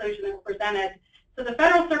material to preclusion that were presented. So the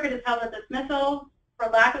Federal Circuit has held that dismissal for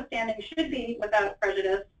lack of standing should be without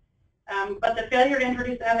prejudice, but the failure to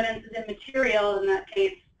introduce evidence is immaterial in that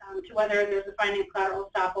case to whether there's a finding of collateral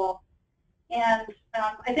estoppel. And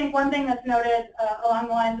I think one thing that's noted along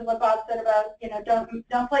the lines of what Bob said about,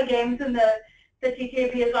 don't play games in the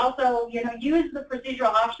TTAB is also, use the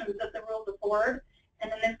procedural options that the rules afford.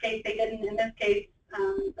 And in this case, they didn't. In this case,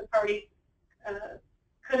 the parties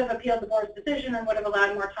could have appealed the board's decision and would have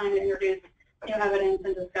allowed more time to introduce new evidence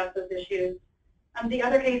and discuss those issues. The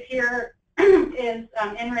other case here is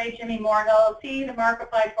In Re Jimmy Moore LLC. The mark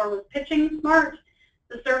applied for was Pitching Smart.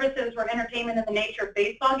 The services were entertainment in the nature of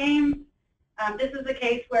baseball games. This is a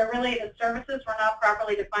case where really the services were not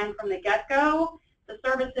properly defined from the get-go. The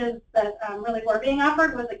services that really were being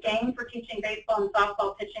offered was a game for teaching baseball and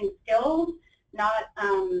softball pitching skills, not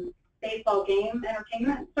baseball game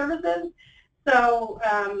entertainment services. So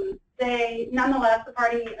nonetheless,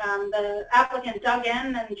 the applicant dug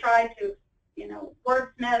in and tried to,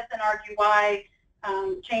 wordsmith and argue why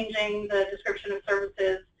changing the description of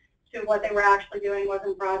services to what they were actually doing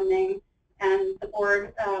wasn't broadening, and the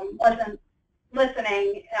board wasn't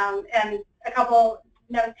listening. And a couple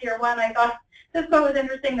notes here. One, I thought this quote was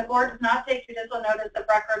interesting. The board does not take judicial notice of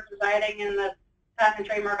records residing in the Patent and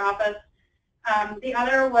Trademark Office. The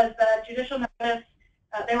other was the judicial notice.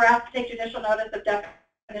 They were asked to take judicial notice of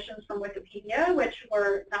definitions from Wikipedia, which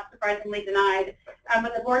were not surprisingly denied.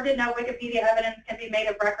 But the board did note Wikipedia evidence can be made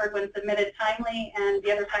of record when submitted timely, and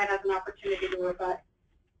the other side has an opportunity to rebut.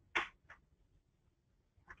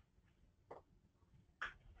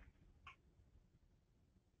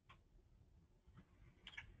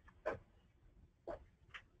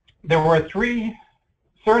 There were 3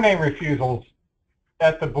 surname refusals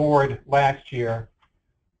at the board last year.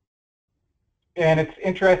 And it's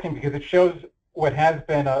interesting because it shows what has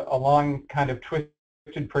been a long kind of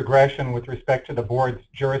twisted progression with respect to the board's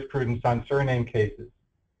jurisprudence on surname cases.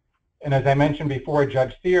 And as I mentioned before,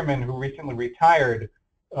 Judge Searman, who recently retired,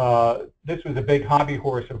 this was a big hobby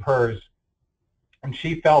horse of hers. And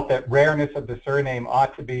she felt that rareness of the surname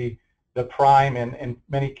ought to be the prime and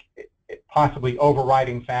many possibly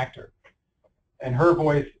overriding factor. And her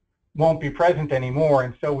voice won't be present anymore,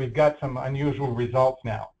 and so we've got some unusual results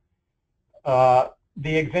now.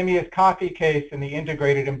 The Eximius Coffee case and the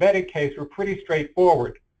integrated embedded case were pretty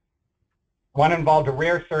straightforward. One involved a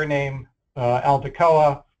rare surname,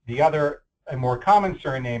 Aldecoa, the other a more common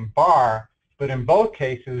surname, Barr, but in both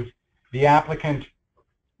cases, the applicant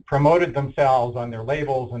promoted themselves on their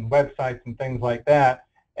labels and websites and things like that,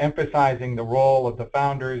 emphasizing the role of the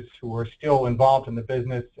founders who were still involved in the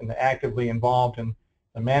business and actively involved in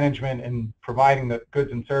the management and providing the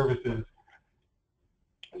goods and services.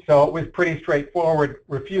 So it was pretty straightforward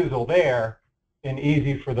refusal there, and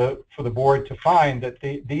easy for the board to find that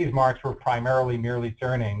these marks were primarily merely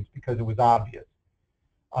surnames because it was obvious.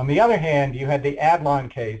 On the other hand, you had the Adlon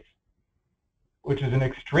case, which is an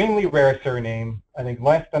extremely rare surname. I think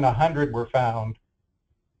less than 100 were found,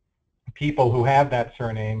 people who have that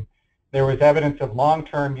surname. There was evidence of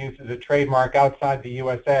long-term use as a trademark outside the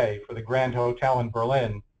USA for the Grand Hotel in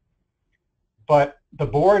Berlin. But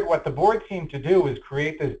what the board seemed to do was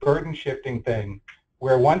create this burden-shifting thing,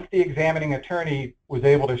 where once the examining attorney was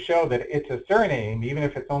able to show that it's a surname, even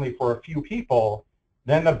if it's only for a few people,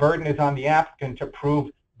 then the burden is on the applicant to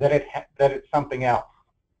prove that it's something else.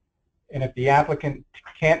 And if the applicant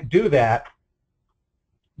can't do that,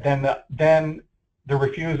 then the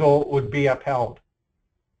refusal would be upheld.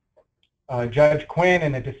 Judge Quinn,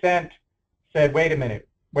 in a dissent, said, wait a minute,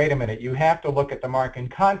 you have to look at the mark in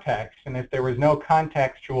context, and if there was no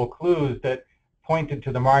contextual clues that pointed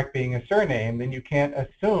to the mark being a surname, then you can't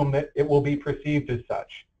assume that it will be perceived as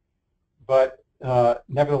such. But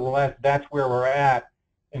nevertheless, that's where we're at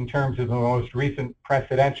in terms of the most recent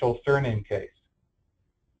precedential surname case.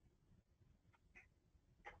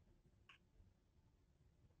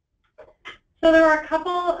 So there were a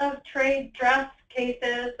couple of trade dress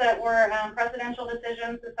cases that were presidential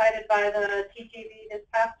decisions decided by the TTAB this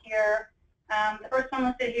past year. The first one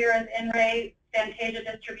listed here is In Re Fantasia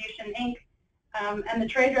Distribution, Inc. And the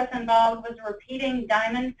trade dress involved was a repeating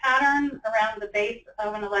diamond pattern around the base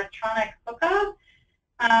of an electronic hookah.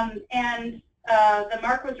 The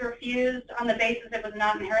mark was refused on the basis it was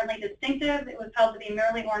not inherently distinctive. It was held to be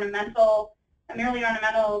merely ornamental, a merely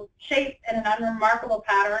ornamental shape and an unremarkable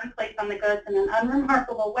pattern placed on the goods in an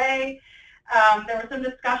unremarkable way. There was some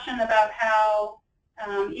discussion about how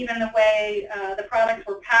even the way the products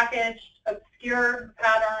were packaged obscured the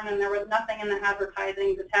pattern, and there was nothing in the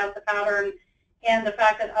advertising to tout the pattern, and the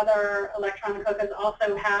fact that other electronic hookahs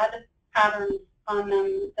also had patterns on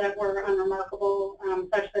them that were unremarkable,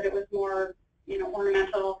 such that it was more,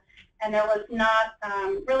 ornamental. And there was not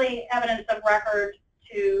really evidence of record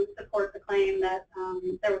to support the claim that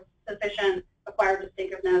there was sufficient acquired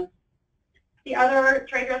distinctiveness. The other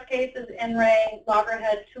trade dress case is In Re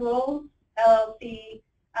Loggerhead Tools, LLC,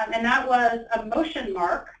 and that was a motion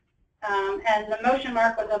mark. And the motion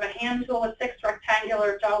mark was of a hand tool with 6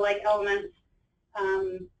 rectangular jaw-like elements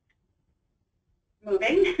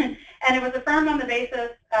moving. And it was affirmed on the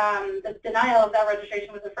basis, the denial of that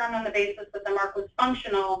registration was affirmed on the basis that the mark was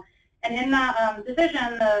functional. And in that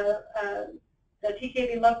decision, the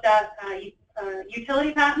TTAB looked at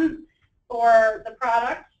utility patent for the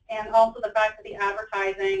product, and also the fact that the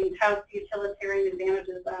advertising touts the utilitarian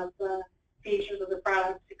advantages of the features of the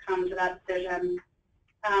product to come to that decision.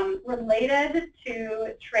 Related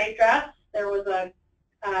to trade dress, there was a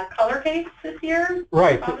color case this year.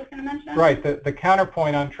 Right. Bob was going to mention. Right. The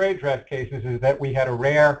counterpoint on trade dress cases is that we had a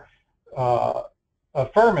rare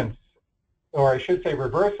affirmance, or I should say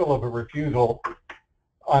reversal of a refusal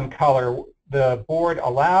on color. The board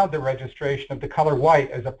allowed the registration of the color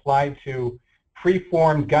white as applied to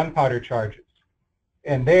preformed gunpowder charges.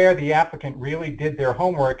 And there the applicant really did their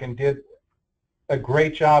homework and did a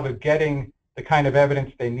great job of getting the kind of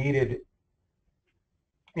evidence they needed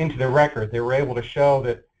into the record. They were able to show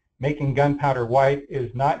that making gunpowder white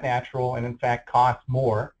is not natural and in fact costs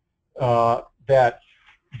more, that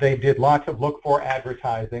they did lots of look-for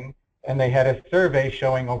advertising, and they had a survey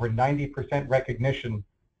showing over 90% recognition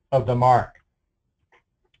of the mark.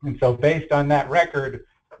 And so based on that record,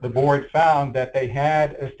 the board found that they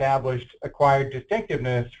had established acquired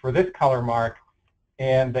distinctiveness for this color mark,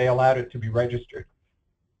 and they allowed it to be registered.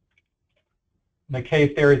 In the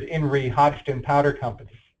case there is In Re Hodgdon Powder Company.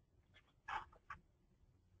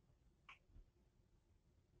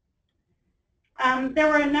 There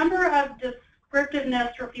were a number of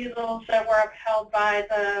descriptiveness refusals that were upheld by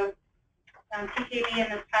the TTAB in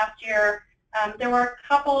this past year. There were a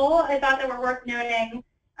couple I thought that were worth noting,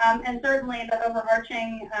 and certainly the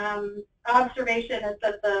overarching observation is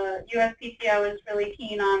that the USPTO is really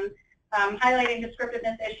keen on highlighting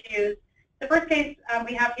descriptiveness issues. The first case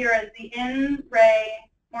we have here is the In Re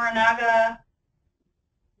Morinaga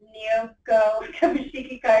Nyoko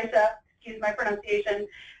Kamishiki Kaisha, excuse my pronunciation,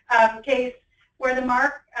 case, where the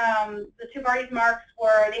mark, the two parties' marks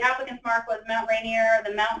were, the applicant's mark was Mount Rainier,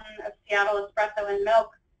 the mountain of Seattle espresso and milk,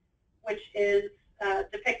 which is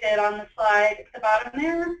depicted on the slide at the bottom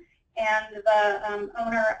there, and the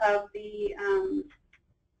owner of the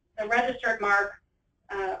registered mark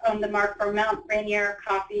owned the mark for Mount Rainier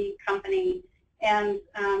Coffee Company. And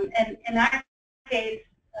in that case,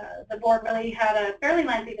 the board really had a fairly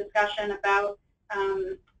lengthy discussion about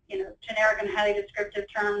generic and highly descriptive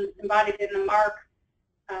terms embodied in the mark.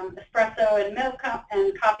 Espresso and milk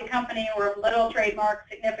and coffee company were of little trademark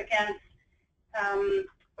significance,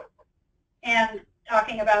 and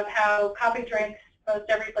talking about how coffee drinks, most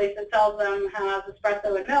every place that sells them has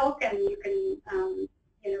espresso and milk, and you can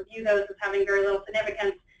view those as having very little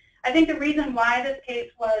significance. I think the reason why this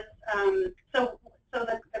case was so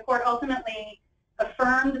the court ultimately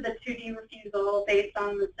affirmed the 2D refusal based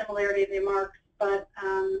on the similarity of the marks, but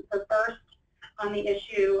reversed on the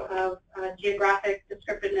issue of geographic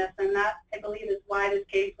descriptiveness, and that, I believe, is why this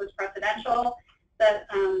case was precedential, that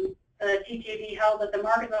the TTAB held that the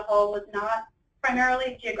mark as a whole was not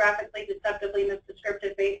primarily geographically deceptively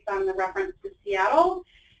misdescriptive based on the reference to Seattle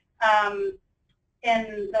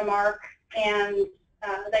in the mark, and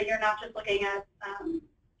that you're not just looking at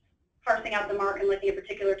parsing out the mark and looking at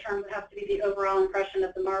particular terms. It has to be the overall impression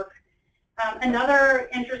of the mark. Another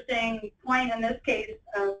interesting point in this case,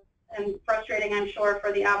 and frustrating, I'm sure,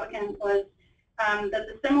 for the applicant, was that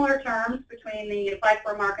the similar terms between the applied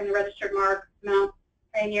for mark and the registered mark, Mount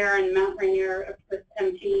Rainier and Mount Rainier with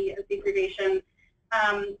MT as the abbreviation,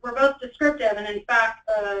 were both descriptive. And in fact,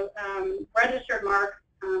 the registered mark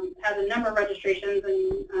has a number of registrations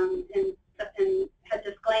and had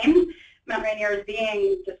disclaimed Mount Rainier as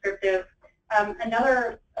being descriptive.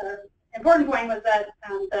 Another important point was that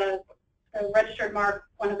the registered mark,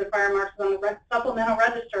 one of the prior marks, was on the supplemental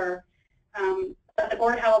register, but the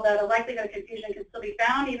board held that a likelihood of confusion can still be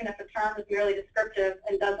found even if a term is merely descriptive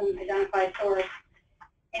and doesn't identify source.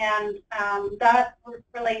 And that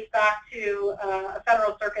relates back to a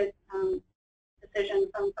Federal Circuit decision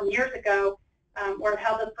from years ago where it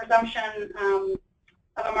held the presumption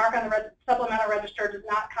of a mark on the supplemental register does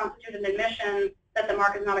not constitute an admission that the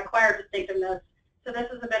mark is not acquired distinctiveness. So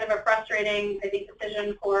this is a bit of a frustrating, I think,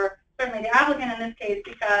 decision for certainly the applicant in this case,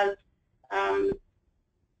 because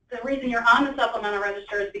the reason you're on the supplemental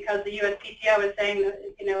register is because the USPTO is saying that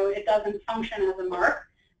it doesn't function as a mark,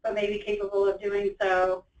 but may be capable of doing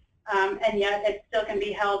so, and yet it still can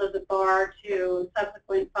be held as a bar to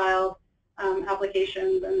subsequent filed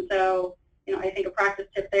applications. And so, I think a practice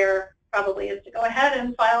tip there probably is to go ahead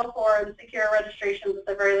and file for the secure registrations at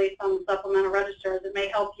the very least on the supplemental registers. It may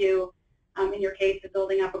help you in your case of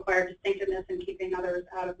building up acquired distinctiveness and keeping others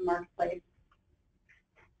out of the marketplace.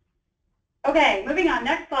 Okay, moving on.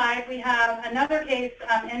 Next slide, we have another case,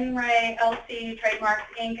 In Re LC Trademarks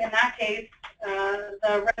Inc. In that case,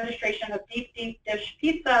 the registration of Deep Deep Dish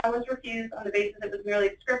Pizza was refused on the basis it was merely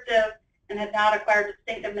descriptive and had not acquired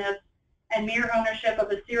distinctiveness, and mere ownership of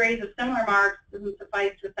a series of similar marks doesn't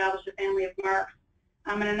suffice to establish a family of marks.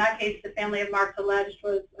 And in that case, the family of marks alleged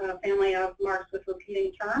was a family of marks with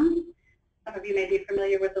repeating terms. Some of you may be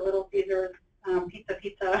familiar with the Little Caesars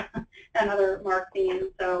Pizza and other mark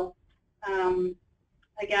themes. So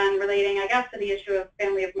again, relating, I guess, to the issue of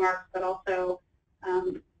family of marks, but also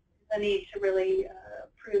the need to really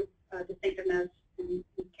prove distinctiveness in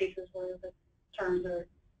cases where the terms are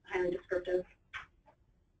highly descriptive.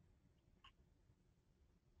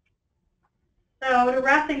 So to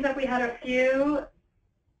wrap things up, we had a few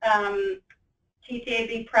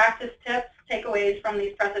TTAB practice tips, takeaways from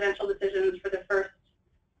these presidential decisions for the first,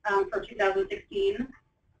 for 2016.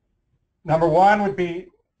 Number one would be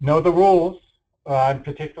know the rules, and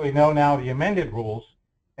particularly know now the amended rules,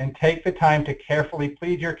 and take the time to carefully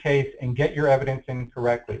plead your case and get your evidence in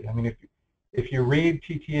correctly. I mean, if you read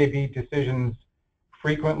TTAB decisions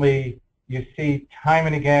frequently, you see time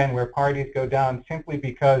and again where parties go down simply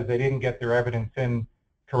because they didn't get their evidence in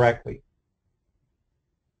correctly.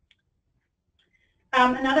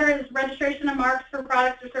 Another is registration of marks for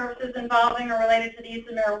products or services involving or related to the use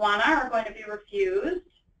of marijuana are going to be refused.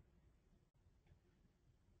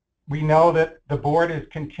 We know that the board is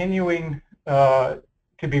continuing to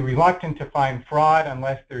be reluctant to find fraud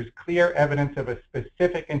unless there's clear evidence of a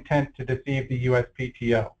specific intent to deceive the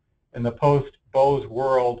USPTO. In the post-Bose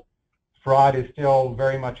world, fraud is still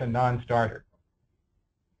very much a non-starter.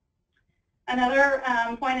 Another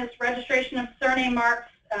point is registration of surname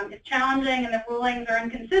marks is challenging and the rulings are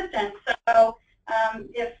inconsistent. So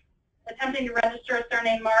if attempting to register a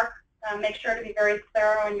surname mark, make sure to be very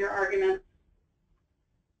thorough in your arguments.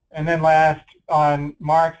 And then last, on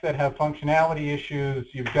marks that have functionality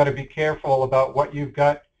issues, you've got to be careful about what you've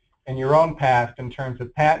got in your own past in terms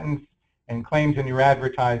of patents and claims in your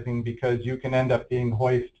advertising, because you can end up being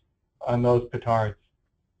hoist on those petards.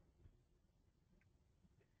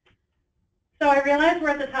 So I realize we're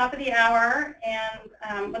at the top of the hour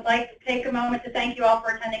and would like to take a moment to thank you all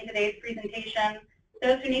for attending today's presentation.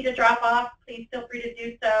 Those who need to drop off, please feel free to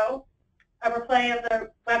do so. A replay of the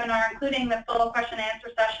webinar, including the full question and answer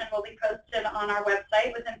session, will be posted on our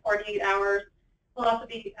website within 48 hours. We'll also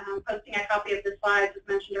be posting a copy of the slides as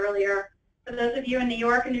mentioned earlier. For those of you in New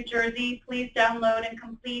York and New Jersey, please download and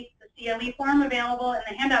complete the CLE form available in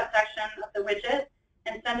the handout section of the widget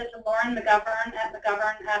and send it to Lauren McGovern at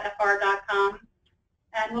mcgovern@fr.com.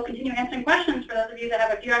 And we'll continue answering questions for those of you that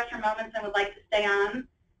have a few extra moments and would like to stay on.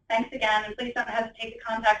 Thanks again, and please don't hesitate to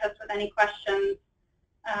contact us with any questions.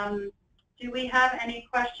 Do we have any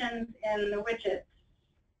questions in the widget?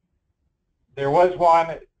 There was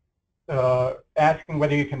one asking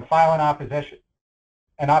whether you can file an opposition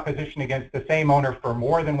against the same owner for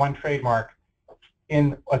more than one trademark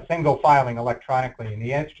in a single filing electronically. And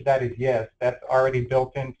the answer to that is yes. That's already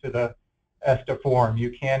built into the ESTA form. You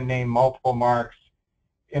can name multiple marks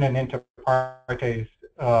in an inter partes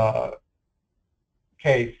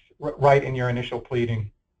case right in your initial pleading.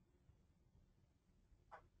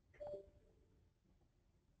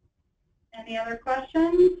 Any other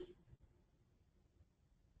questions?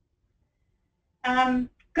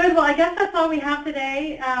 Good. Well, I guess that's all we have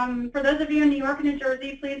today. For those of you in New York and New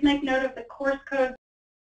Jersey, please make note of the course code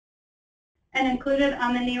and include it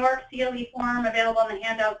on the New York CLE form available in the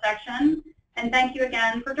handout section. And thank you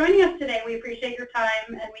again for joining us today. We appreciate your time,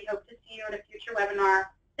 and we hope to see you at a future webinar.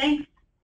 Thanks.